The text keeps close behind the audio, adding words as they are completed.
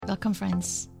Welcome,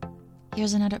 friends.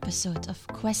 Here's another episode of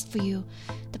Quest for You,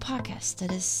 the podcast that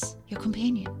is your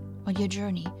companion on your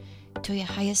journey to your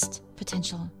highest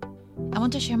potential. I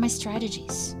want to share my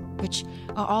strategies, which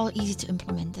are all easy to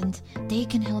implement, and they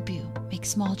can help you make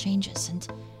small changes and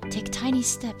take tiny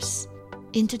steps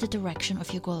into the direction of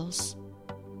your goals.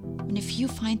 And if you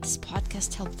find this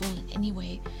podcast helpful in any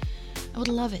way, I would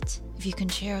love it if you can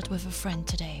share it with a friend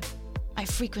today. I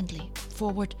frequently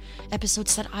forward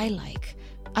episodes that I like,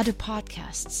 other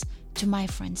podcasts, to my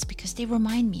friends because they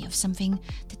remind me of something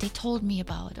that they told me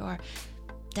about or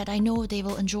that I know they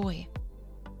will enjoy.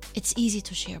 It's easy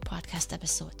to share podcast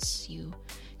episodes. You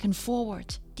can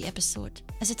forward the episode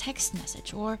as a text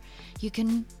message, or you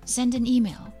can send an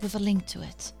email with a link to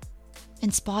it. In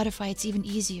Spotify, it's even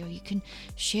easier. You can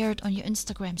share it on your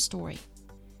Instagram story.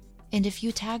 And if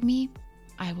you tag me,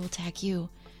 I will tag you.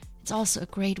 It's also a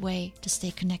great way to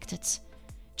stay connected.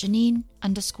 Janine_QFY.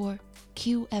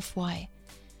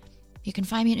 You can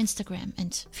find me on Instagram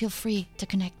and feel free to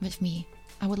connect with me.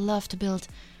 I would love to build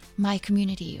my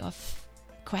community of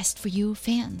Quest for You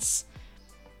fans.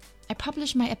 I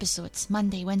publish my episodes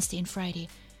Monday, Wednesday, and Friday,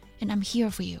 and I'm here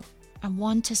for you. I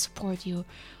want to support you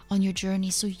on your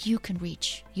journey so you can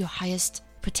reach your highest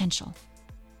potential.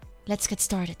 Let's get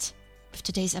started with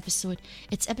today's episode.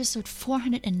 It's episode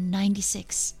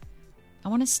 496. I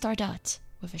want to start out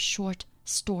with a short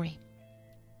story.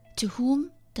 To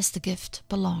whom does the gift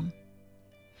belong?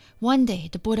 One day,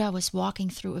 the Buddha was walking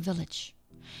through a village.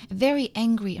 A very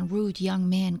angry and rude young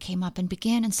man came up and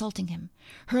began insulting him,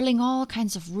 hurling all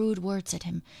kinds of rude words at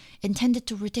him, intended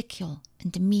to ridicule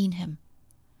and demean him.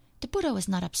 The Buddha was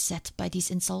not upset by these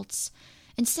insults.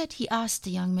 Instead, he asked the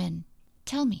young man,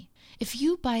 "Tell me, if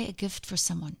you buy a gift for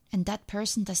someone and that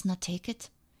person does not take it,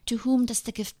 to whom does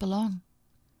the gift belong?"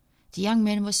 The young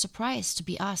man was surprised to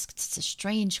be asked such a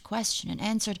strange question and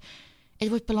answered,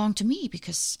 "It would belong to me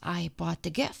because I bought the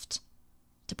gift."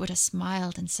 The Buddha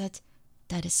smiled and said,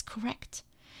 "That is correct.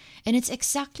 And it's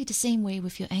exactly the same way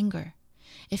with your anger.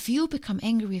 If you become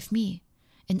angry with me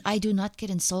and I do not get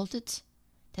insulted,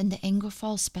 then the anger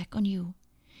falls back on you.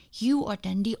 You are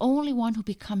then the only one who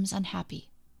becomes unhappy,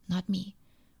 not me.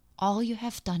 All you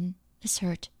have done is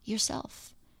hurt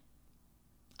yourself."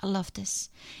 I love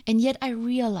this, and yet I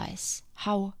realize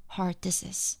how hard this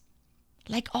is.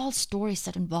 Like all stories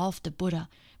that involve the Buddha,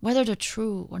 whether they're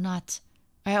true or not,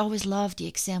 I always love the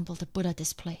example the Buddha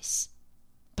displays.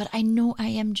 But I know I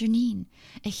am Janine,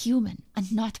 a human,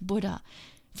 and not Buddha.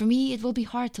 For me, it will be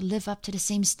hard to live up to the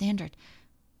same standard,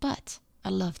 but I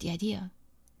love the idea.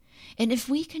 And if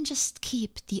we can just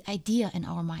keep the idea in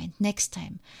our mind next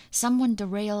time someone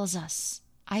derails us,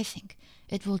 I think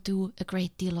it will do a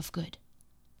great deal of good.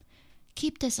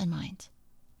 Keep this in mind.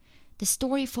 The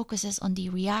story focuses on the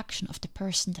reaction of the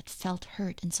person that felt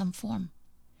hurt in some form.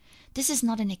 This is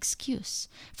not an excuse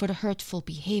for the hurtful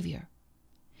behavior.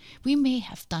 We may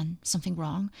have done something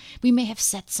wrong. We may have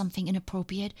said something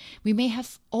inappropriate. We may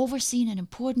have overseen an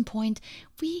important point.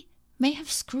 We may have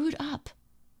screwed up.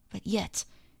 But yet,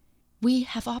 we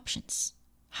have options,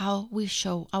 how we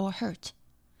show our hurt.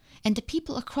 And the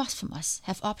people across from us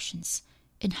have options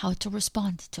in how to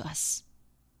respond to us.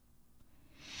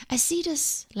 I see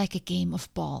this like a game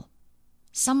of ball.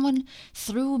 Someone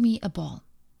threw me a ball.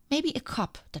 Maybe a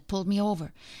cop that pulled me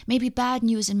over. Maybe bad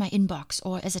news in my inbox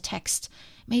or as a text.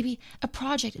 Maybe a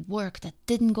project at work that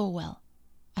didn't go well.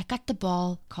 I got the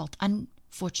ball called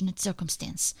unfortunate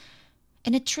circumstance,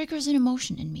 and it triggers an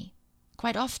emotion in me.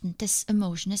 Quite often, this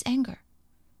emotion is anger.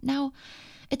 Now,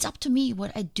 it's up to me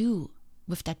what I do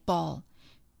with that ball.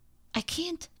 I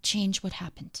can't change what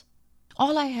happened.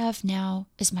 All I have now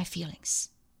is my feelings.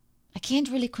 I can't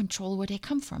really control where they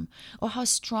come from or how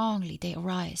strongly they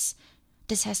arise.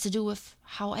 This has to do with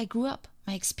how I grew up,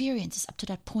 my experiences up to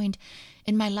that point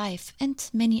in my life, and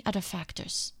many other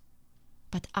factors.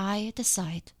 But I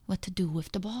decide what to do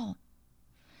with the ball.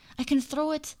 I can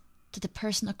throw it to the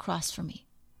person across from me.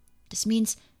 This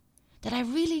means that I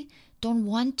really don't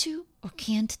want to or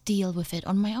can't deal with it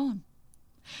on my own.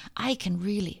 I can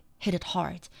really hit it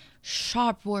hard,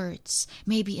 sharp words,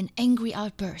 maybe an angry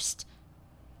outburst.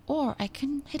 Or I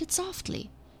can hit it softly.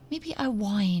 Maybe I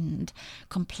whine,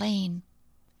 complain.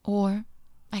 Or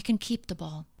I can keep the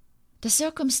ball. The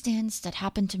circumstance that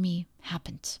happened to me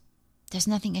happened. There's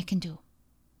nothing I can do.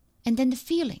 And then the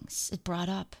feelings it brought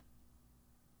up,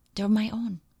 they're my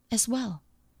own as well.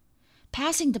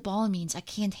 Passing the ball means I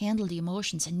can't handle the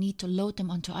emotions and need to load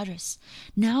them onto others.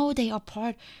 Now they are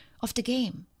part of the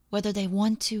game, whether they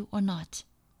want to or not.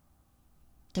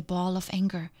 The ball of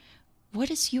anger. What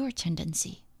is your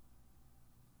tendency?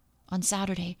 On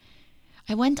Saturday,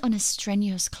 I went on a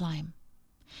strenuous climb.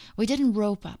 We didn't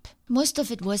rope up. Most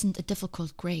of it wasn't a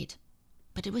difficult grade,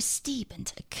 but it was steep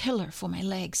and a killer for my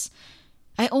legs.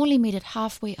 I only made it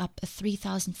halfway up a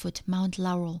 3,000-foot Mount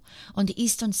Laurel on the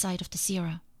eastern side of the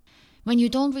Sierra. When you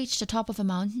don't reach the top of a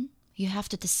mountain, you have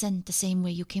to descend the same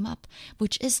way you came up,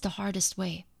 which is the hardest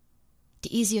way.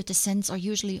 The easier descents are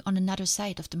usually on another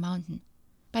side of the mountain.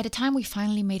 By the time we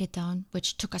finally made it down,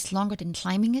 which took us longer than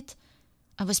climbing it,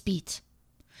 I was beat.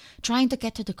 Trying to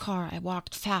get to the car, I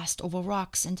walked fast over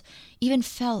rocks and even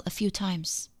fell a few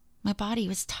times. My body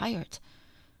was tired.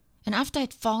 And after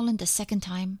I'd fallen the second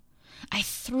time, I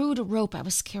threw the rope I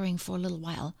was carrying for a little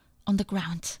while on the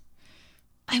ground.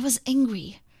 I was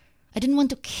angry. I didn't want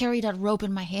to carry that rope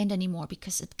in my hand anymore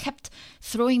because it kept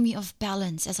throwing me off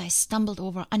balance as I stumbled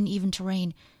over uneven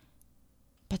terrain.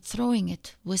 But throwing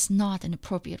it was not an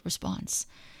appropriate response.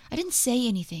 I didn't say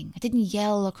anything. I didn't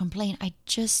yell or complain. I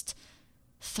just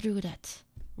threw that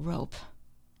rope.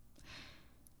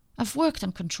 I've worked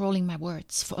on controlling my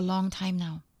words for a long time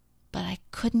now, but I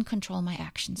couldn't control my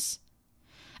actions.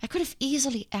 I could have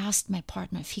easily asked my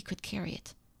partner if he could carry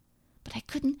it, but I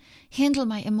couldn't handle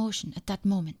my emotion at that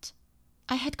moment.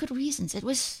 I had good reasons. It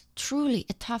was truly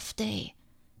a tough day,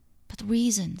 but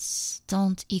reasons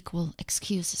don't equal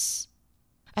excuses.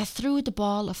 I threw the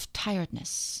ball of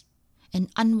tiredness, an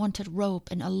unwanted rope,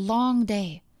 and a long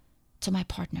day to my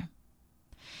partner.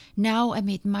 Now I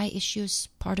made my issues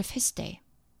part of his day.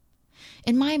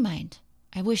 In my mind,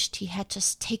 I wished he had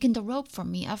just taken the rope from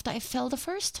me after I fell the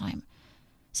first time,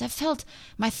 so I felt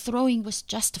my throwing was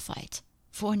justified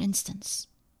for an instance.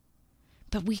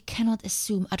 But we cannot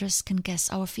assume others can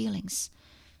guess our feelings.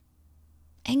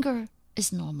 Anger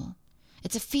is normal.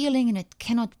 It's a feeling and it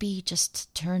cannot be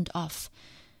just turned off.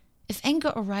 If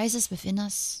anger arises within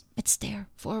us, it's there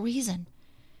for a reason.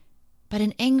 But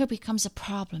an anger becomes a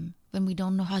problem when we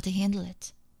don't know how to handle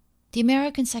it. The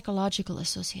American Psychological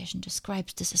Association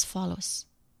describes this as follows.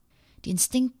 The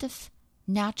instinctive,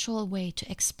 natural way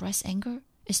to express anger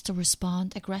is to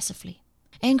respond aggressively.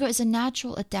 Anger is a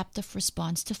natural adaptive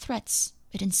response to threats.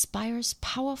 It inspires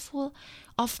powerful,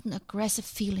 often aggressive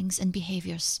feelings and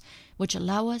behaviors, which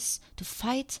allow us to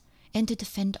fight and to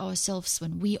defend ourselves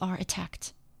when we are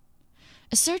attacked.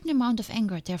 A certain amount of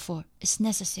anger, therefore, is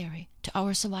necessary to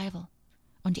our survival.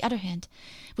 On the other hand,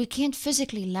 we can't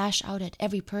physically lash out at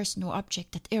every person or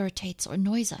object that irritates or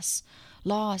annoys us.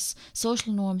 Laws,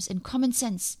 social norms, and common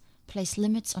sense place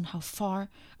limits on how far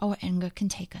our anger can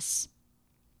take us.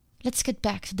 Let's get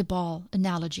back to the ball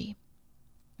analogy.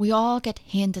 We all get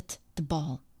handed the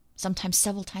ball, sometimes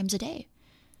several times a day.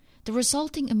 The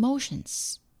resulting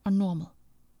emotions are normal.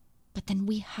 But then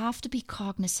we have to be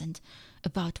cognizant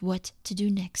about what to do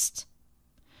next.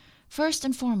 First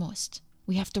and foremost,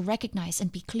 we have to recognize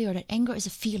and be clear that anger is a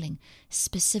feeling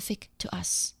specific to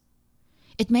us.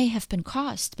 It may have been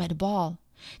caused by the ball,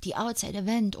 the outside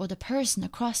event, or the person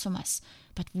across from us,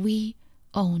 but we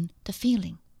own the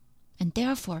feeling. And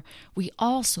therefore, we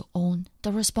also own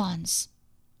the response.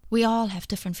 We all have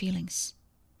different feelings.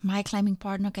 My climbing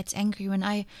partner gets angry when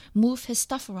I move his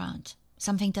stuff around,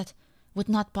 something that would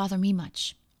not bother me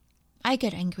much. I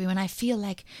get angry when I feel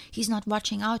like he's not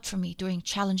watching out for me during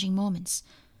challenging moments,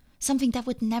 something that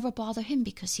would never bother him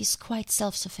because he's quite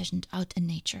self-sufficient out in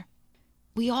nature.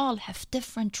 We all have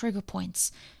different trigger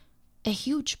points. A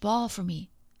huge ball for me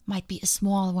might be a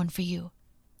small one for you,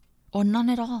 or none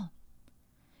at all.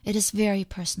 It is very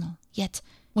personal, yet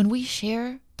when we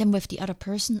share them with the other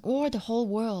person or the whole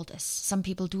world, as some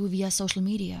people do via social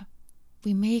media,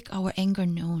 we make our anger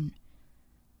known.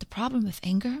 The problem with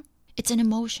anger, it's an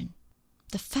emotion.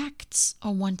 The facts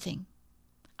are one thing.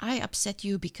 I upset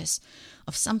you because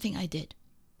of something I did.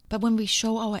 But when we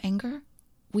show our anger,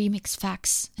 we mix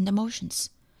facts and emotions.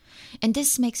 And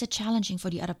this makes it challenging for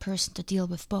the other person to deal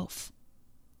with both.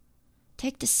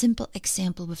 Take the simple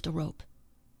example with the rope.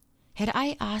 Had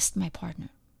I asked my partner,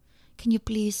 "Can you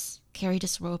please carry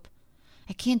this rope?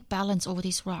 I can't balance over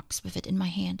these rocks with it in my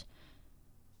hand."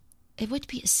 It would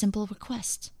be a simple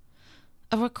request.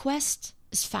 A request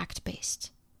is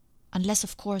fact-based. Unless,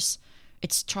 of course,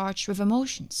 it's charged with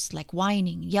emotions like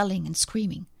whining, yelling, and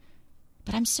screaming.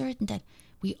 But I'm certain that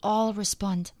we all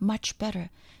respond much better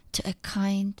to a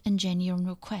kind and genuine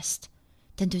request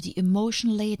than to the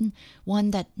emotion-laden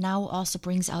one that now also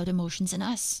brings out emotions in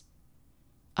us.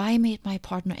 I made my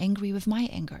partner angry with my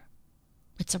anger.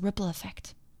 It's a ripple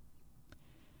effect.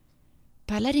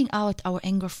 By letting out our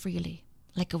anger freely,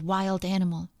 like a wild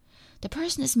animal, the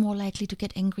person is more likely to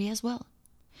get angry as well.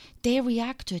 They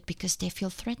react to it because they feel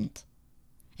threatened.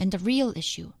 And the real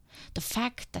issue, the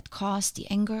fact that caused the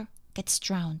anger, gets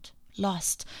drowned,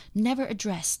 lost, never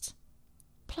addressed.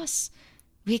 Plus,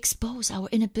 We expose our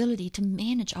inability to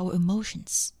manage our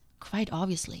emotions, quite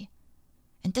obviously.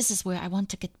 And this is where I want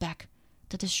to get back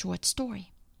to this short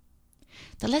story.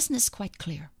 The lesson is quite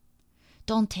clear.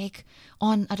 Don't take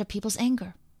on other people's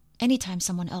anger. Anytime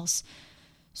someone else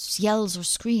yells or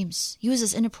screams,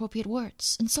 uses inappropriate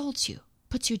words, insults you,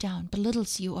 puts you down,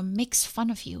 belittles you, or makes fun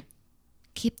of you,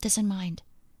 keep this in mind.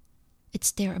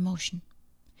 It's their emotion.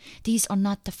 These are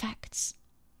not the facts.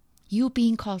 You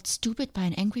being called stupid by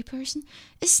an angry person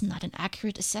is not an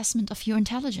accurate assessment of your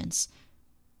intelligence.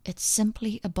 It's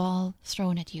simply a ball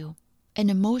thrown at you, an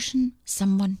emotion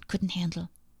someone couldn't handle.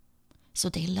 So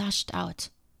they lashed out.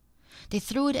 They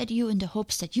threw it at you in the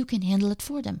hopes that you can handle it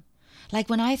for them, like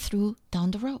when I threw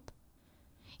down the rope.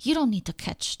 You don't need to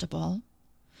catch the ball.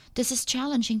 This is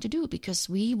challenging to do because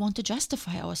we want to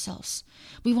justify ourselves.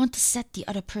 We want to set the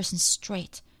other person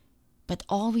straight. But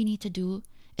all we need to do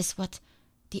is what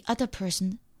the other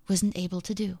person wasn't able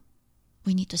to do.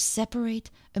 We need to separate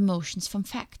emotions from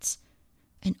facts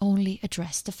and only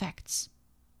address the facts.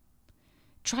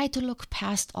 Try to look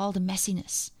past all the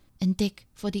messiness and dig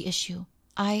for the issue.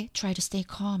 I try to stay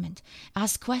calm and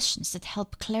ask questions that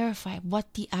help clarify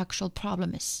what the actual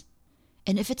problem is.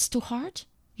 And if it's too hard,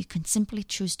 you can simply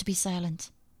choose to be silent.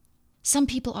 Some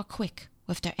people are quick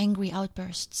with their angry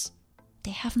outbursts.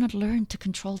 They have not learned to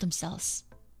control themselves.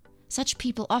 Such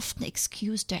people often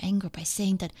excuse their anger by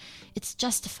saying that it's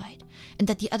justified and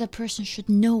that the other person should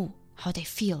know how they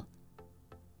feel.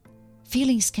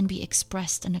 Feelings can be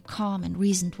expressed in a calm and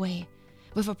reasoned way,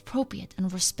 with appropriate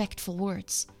and respectful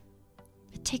words.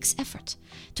 It takes effort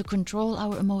to control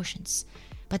our emotions,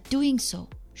 but doing so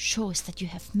shows that you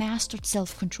have mastered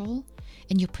self-control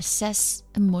and you possess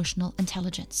emotional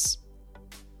intelligence.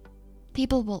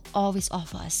 People will always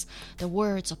offer us their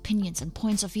words, opinions, and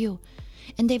points of view,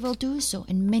 and they will do so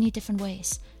in many different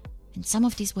ways, and some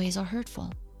of these ways are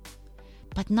hurtful.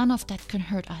 But none of that can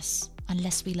hurt us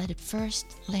unless we let it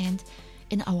first land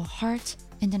in our heart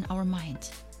and in our mind.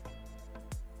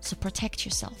 So protect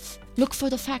yourself. Look for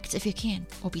the facts if you can,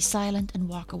 or be silent and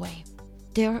walk away.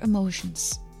 Their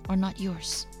emotions are not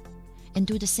yours. And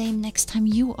do the same next time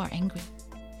you are angry.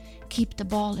 Keep the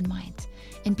ball in mind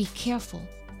and be careful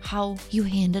how you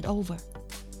hand it over.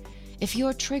 If you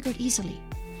are triggered easily,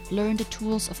 learn the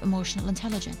tools of emotional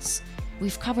intelligence.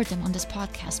 We've covered them on this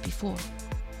podcast before.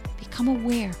 Become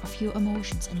aware of your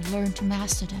emotions and learn to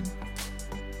master them.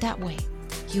 That way,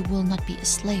 you will not be a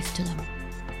slave to them.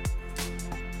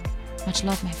 Much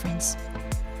love, my friends.